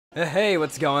Hey,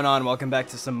 what's going on? Welcome back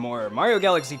to some more Mario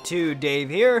Galaxy 2. Dave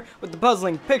here with the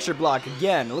puzzling picture block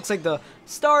again. It looks like the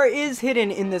star is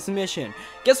hidden in this mission.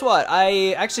 Guess what?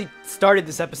 I actually started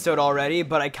this episode already,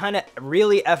 but I kind of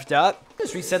really effed up.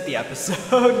 Just reset the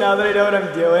episode now that I know what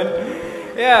I'm doing.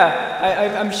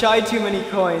 Yeah, I'm shy too many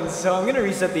coins, so I'm gonna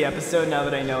reset the episode now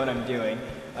that I know what I'm doing.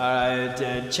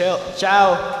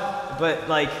 Ciao, but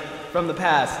like from the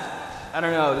past. I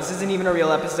don't know, this isn't even a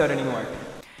real episode anymore.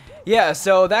 Yeah,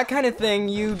 so that kind of thing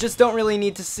you just don't really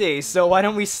need to see, so why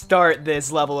don't we start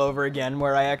this level over again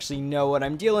where I actually know what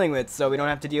I'm dealing with, so we don't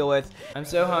have to deal with, I'm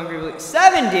so hungry,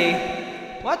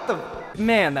 70? What the,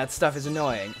 man, that stuff is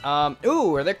annoying.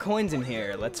 Ooh, are there coins in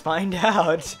here? Let's find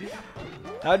out.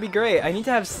 That would be great. I need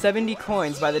to have 70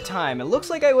 coins by the time. It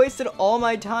looks like I wasted all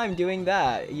my time doing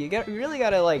that. You really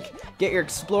gotta, like, get your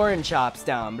exploring chops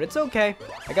down, but it's okay.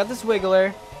 I got this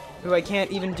Wiggler, who I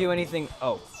can't even do anything,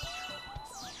 oh.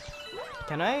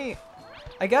 Can I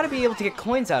gotta be able to get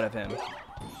coins out of him.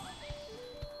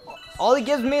 All he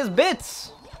gives me is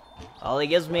bits. All he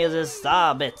gives me is his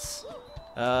star bits.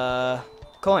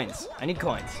 Coins. I need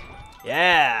coins.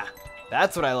 Yeah,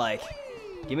 that's what I like.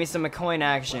 Give me some coin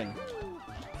action.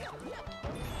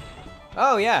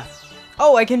 Oh, yeah.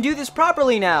 Oh, I can do this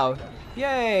properly now.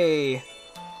 Yay.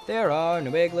 There are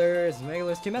no wigglers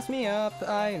to mess me up.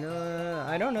 I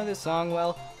don't know this song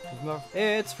well.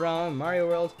 It's from Mario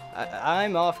World.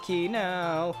 I'm off key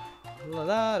now. La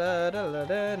da da da da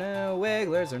da da.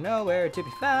 Wigglers are nowhere to be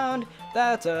found.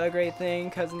 That's a great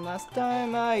thing, cause last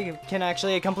time I can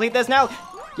actually complete this now.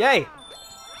 Yay!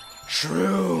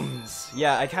 Shrooms.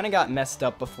 Yeah, I kind of got messed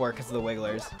up before because of the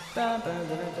Wigglers. I'm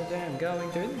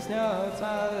going through these notes.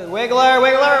 Wiggler,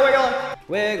 Wiggler, Wiggler.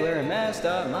 Wiggler messed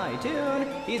up my tune.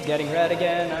 He's getting red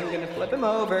again. I'm gonna flip him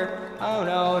over. Oh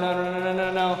no, no, no, no, no,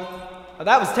 no, no. Oh,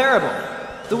 that was terrible.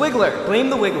 The Wiggler. Blame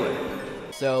the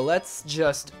Wiggler. So let's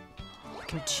just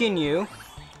continue.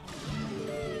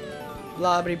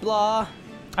 Blah, blah, blah.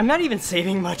 I'm not even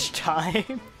saving much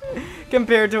time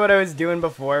compared to what I was doing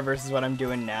before versus what I'm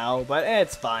doing now, but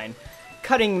it's fine.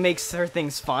 Cutting makes her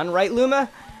things fun, right, Luma?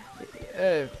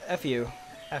 F you.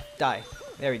 Die.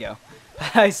 There we go.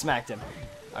 I smacked him.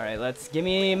 Alright, let's give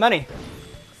me money.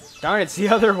 Darn, it's the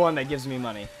other one that gives me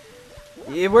money.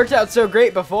 It worked out so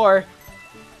great before.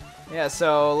 Yeah,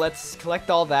 so let's collect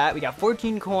all that. We got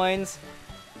 14 coins.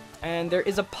 And there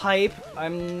is a pipe.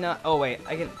 I'm not... Oh, wait.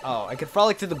 I could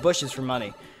frolic through the bushes for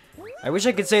money. I wish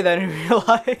I could say that in real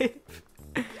life.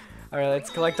 Alright, let's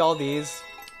collect all these.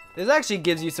 This actually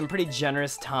gives you some pretty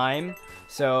generous time.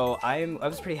 So I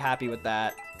was pretty happy with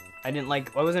that. I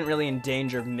wasn't really in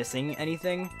danger of missing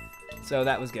anything. So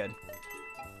that was good.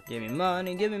 Give me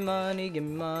money, give me money, give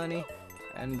me money.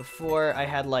 And before I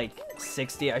had like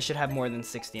 60, I should have more than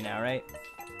 60 now, right?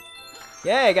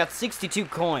 Yeah, I got 62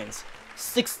 coins.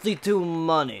 62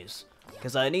 monies.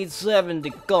 Because I need 70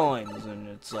 coins, and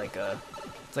it's like a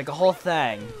whole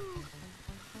thing.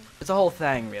 It's a whole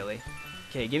thing, really.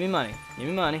 Okay, give me money. Give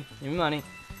me money. Give me money.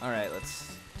 Alright,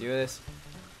 let's do this.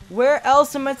 Where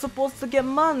else am I supposed to get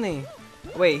money?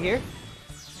 Wait, here?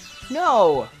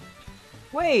 No!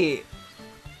 Wait!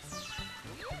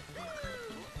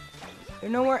 There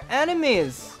are no more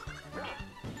enemies!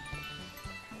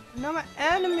 No more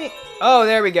enemy! Oh,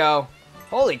 there we go.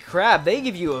 Holy crap, they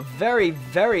give you a very,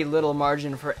 very little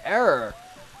margin for error.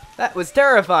 That was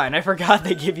terrifying. I forgot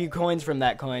they give you coins from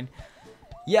that coin.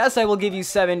 Yes, I will give you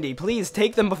 70. Please,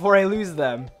 take them before I lose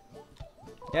them.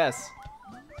 Yes.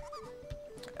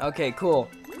 Okay, cool.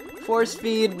 Force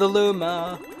feed the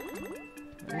Luma.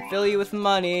 And fill you with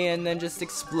money and then just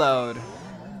explode.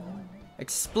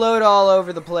 Explode all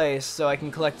over the place so I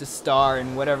can collect a star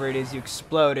and whatever it is you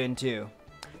explode into.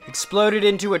 Explode it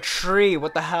into a tree.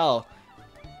 What the hell?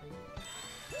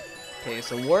 Okay,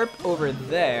 so warp over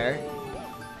there.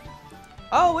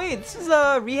 Oh, wait, this is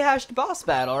a rehashed boss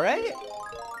battle, right?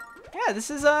 Yeah,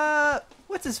 this is,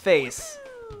 what's his face?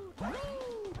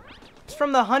 It's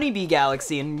from the Honeybee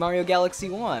Galaxy in Mario Galaxy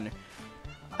 1.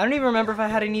 I don't even remember if I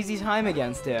had an easy time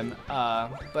against him,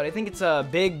 but I think it's a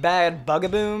big bad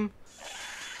Bugaboom.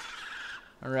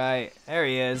 Alright, there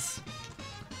he is.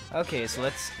 Okay, so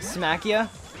let's smack ya.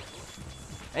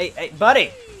 Hey,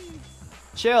 buddy!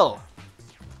 Chill.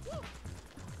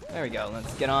 There we go,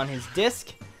 let's get on his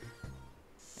disc.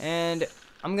 And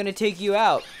I'm gonna take you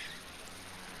out.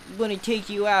 I'm gonna take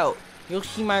you out. You'll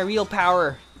see my real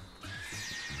power.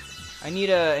 I need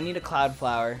a cloud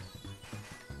flower.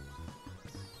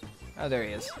 Oh, there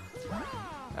he is.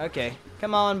 Okay,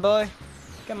 come on, boy.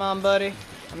 Come on, buddy.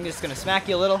 I'm just gonna smack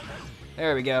you a little.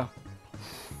 There we go.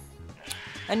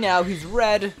 And now he's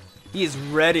red. He is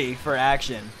ready for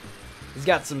action. He's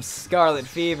got some scarlet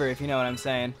fever, if you know what I'm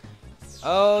saying.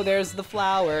 Oh, there's the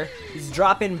flower. He's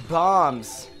dropping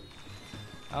bombs.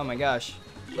 Oh my gosh.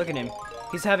 Look at him.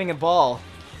 He's having a ball.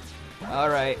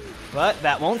 Alright. But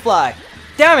that won't fly.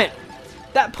 Damn it!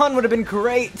 That pun would have been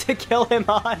great to kill him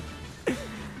on.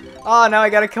 Oh, now I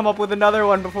gotta come up with another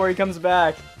one before he comes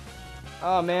back.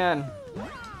 Oh, man.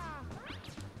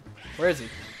 Where is he?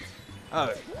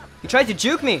 Oh, he tried to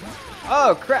juke me.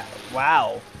 Oh, crap.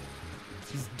 Wow.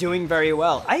 He's doing very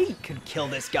well. I could kill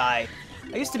this guy.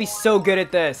 I used to be so good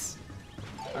at this.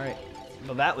 Alright.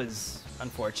 Well, that was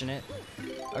unfortunate.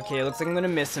 Okay, it looks like I'm gonna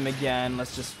miss him again.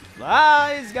 Let's just...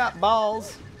 Ah, he's got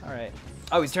balls. Alright.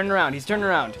 Oh, he's turning around. He's turning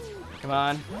around. Come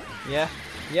on. Yeah.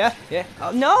 Yeah. Yeah.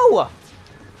 Oh, no!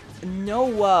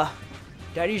 No,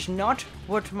 that is not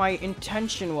what my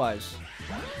intention was.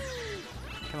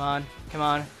 Come on. Come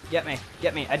on. Get me.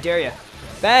 Get me. I dare you.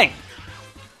 Bang!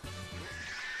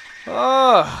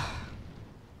 Oh!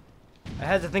 I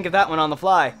had to think of that one on the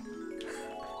fly.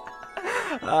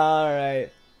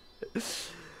 Alright.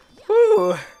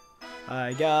 Whew.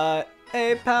 I got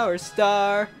a power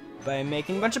star by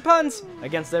making a bunch of puns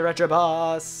against the retro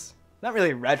boss. Not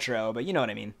really retro, but you know what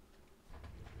I mean.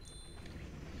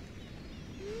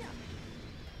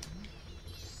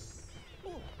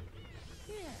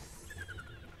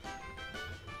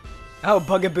 Oh,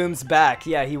 Bugaboom's back.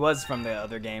 Yeah, he was from the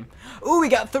other game. Ooh, we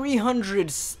got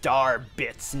 300 star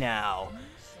bits now.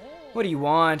 What do you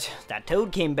want? That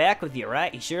toad came back with you,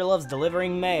 right? He sure loves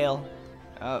delivering mail.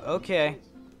 Okay.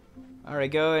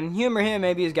 Alright, go and humor him.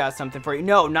 Maybe he's got something for you.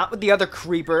 No, not with the other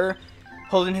creeper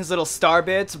holding his little star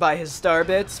bits by his star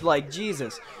bits. Like,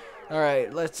 Jesus.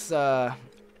 Alright, let's, Yeah,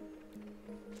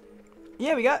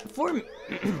 we got 4...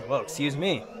 Whoa, excuse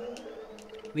me.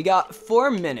 We got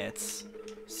 4 minutes.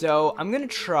 So, I'm gonna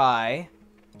try...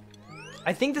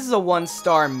 I think this is a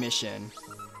 1-star mission.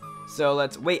 So,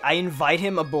 let's... Wait, I invite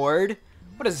him aboard?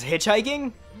 What is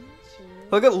hitchhiking?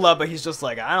 Look at Lubba, he's just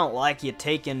like, I don't like you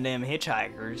taking them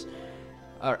hitchhikers.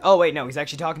 Oh, wait, no, he's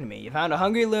actually talking to me. You found a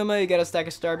hungry Luma, you got a stack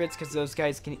of star bits because those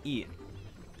guys can eat.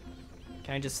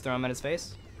 Can I just throw him at his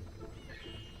face?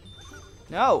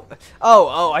 No.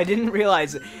 Oh, I didn't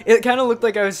realize it. It kind of looked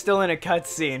like I was still in a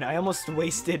cutscene. I almost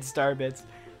wasted star bits.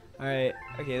 Alright,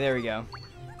 okay, there we go.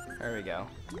 There we go.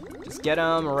 Just get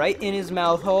him right in his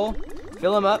mouth hole.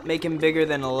 Fill him up, make him bigger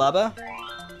than a Lubba.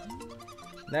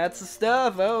 That's the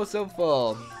stuff. Oh, so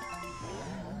full.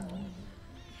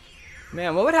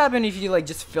 Man, what would happen if you, like,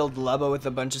 just filled Lubba with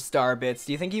a bunch of star bits?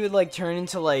 Do you think he would, like, turn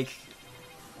into, like,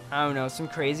 I don't know, some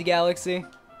crazy galaxy?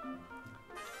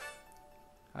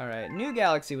 Alright, new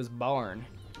galaxy was born.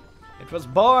 It was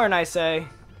born, I say.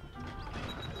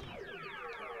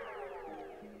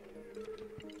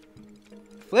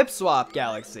 Flip swap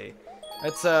galaxy.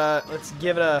 Let's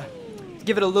give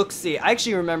it a look-see. I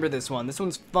actually remember this one. This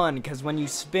one's fun because when you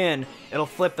spin, it'll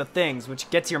flip the things, which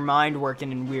gets your mind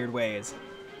working in weird ways.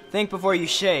 Think before you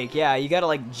shake. Yeah, you gotta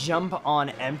like jump on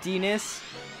emptiness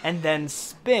and then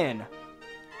spin.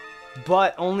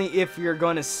 But only if you're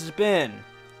gonna spin.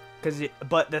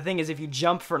 But the thing is, if you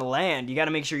jump for land, you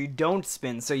gotta make sure you don't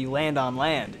spin so you land on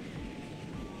land.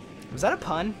 Was that a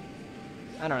pun?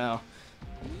 I don't know.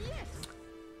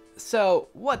 So,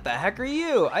 what the heck are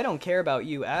you? I don't care about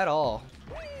you at all.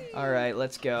 Alright,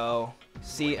 let's go.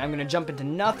 See, I'm gonna jump into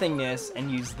nothingness and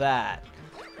use that.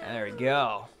 There we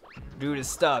go. Do this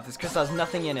stuff. This crystal has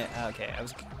nothing in it. Okay, I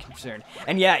was concerned.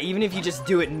 And yeah, even if you just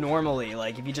do it normally,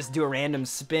 like if you just do a random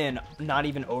spin, not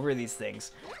even over these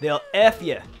things, they'll F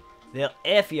you. They'll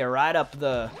F you right up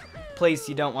the place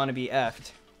you don't want to be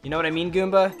F'd. You know what I mean,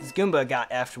 Goomba? This Goomba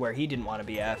got F'd where he didn't want to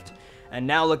be F'd. And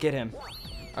now look at him.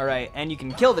 Alright, and you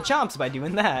can kill the chomps by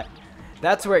doing that.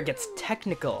 That's where it gets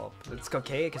technical. It's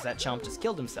okay, because that chomp just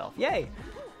killed himself. Yay!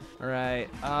 Alright,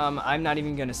 I'm not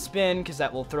even gonna spin, because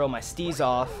that will throw my steez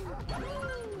off.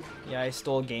 Yeah, I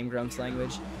stole Game Grumps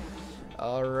language.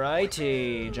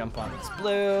 Alrighty, jump on this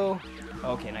blue.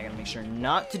 Okay, and I gotta make sure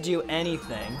not to do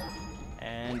anything.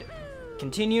 And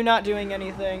continue not doing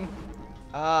anything.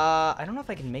 I don't know if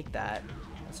I can make that.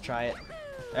 Let's try it.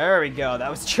 There we go.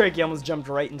 That was tricky. I almost jumped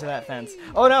right into that fence.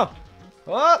 Oh, no.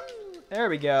 Oh, there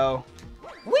we go.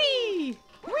 Whee!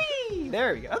 Whee!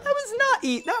 There we go.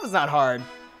 That was not hard.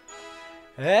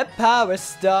 A power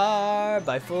star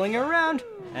by fooling around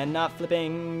and not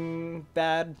flipping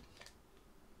bad.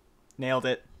 Nailed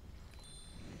it.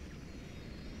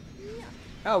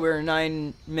 Oh, we're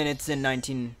 9 minutes and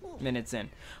 19 minutes in.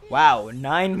 Wow,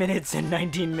 9 minutes and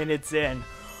 19 minutes in.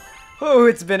 Oh,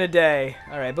 it's been a day.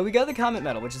 Alright, but we got the Comet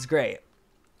Medal, which is great.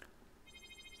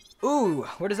 Ooh,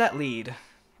 where does that lead?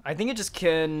 I think it just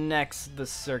connects the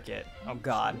circuit. Oh,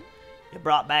 God. You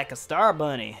brought back a star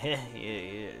bunny.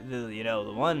 You know,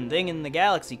 the one thing in the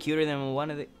galaxy cuter than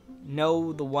one of the...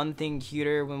 No, the one thing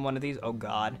cuter than one of these... Oh,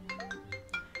 God.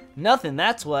 Nothing,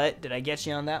 that's what. Did I get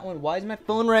you on that one? Why is my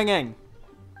phone ringing?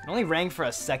 It only rang for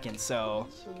a second, so...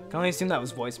 I can only assume that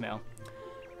was voicemail.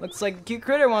 Looks like the cute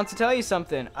critter wants to tell you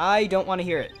something. I don't want to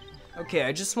hear it. Okay,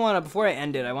 I just want to... Before I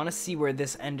end it, I want to see where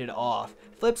this ended off.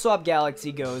 Flip Swap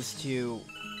Galaxy goes to...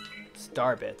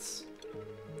 Starbits.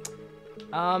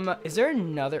 Is there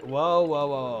another...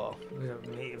 Whoa.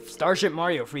 Starship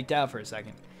Mario freaked out for a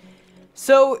second.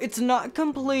 So, it's not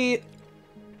complete,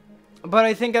 but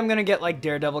I think I'm gonna get, like,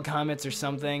 Daredevil comics or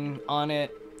something on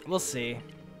it. We'll see.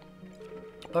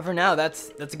 But for now,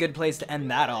 that's a good place to end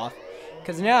that off.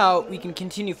 Because now, we can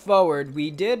continue forward.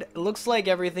 Looks like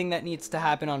everything that needs to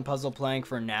happen on Puzzle Plank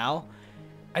for now.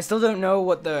 I still don't know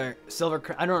what the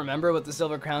I don't remember what the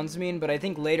silver crowns mean, but I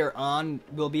think later on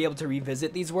we'll be able to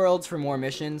revisit these worlds for more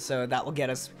missions, so that will get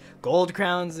us gold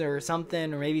crowns or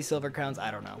something, or maybe silver crowns,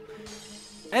 I don't know.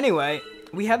 Anyway,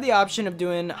 we have the option of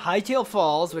doing Hightail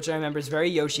Falls, which I remember is very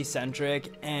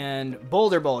Yoshi-centric, and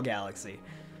Boulder Bowl Galaxy.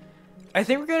 I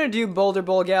think we're going to do Boulder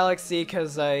Bowl Galaxy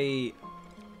because I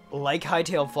like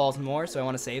Hightail Falls more, so I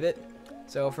want to save it.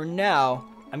 So for now,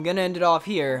 I'm going to end it off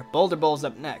here. Boulder Bowl's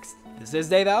up next. This is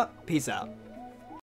Dave out. Peace out.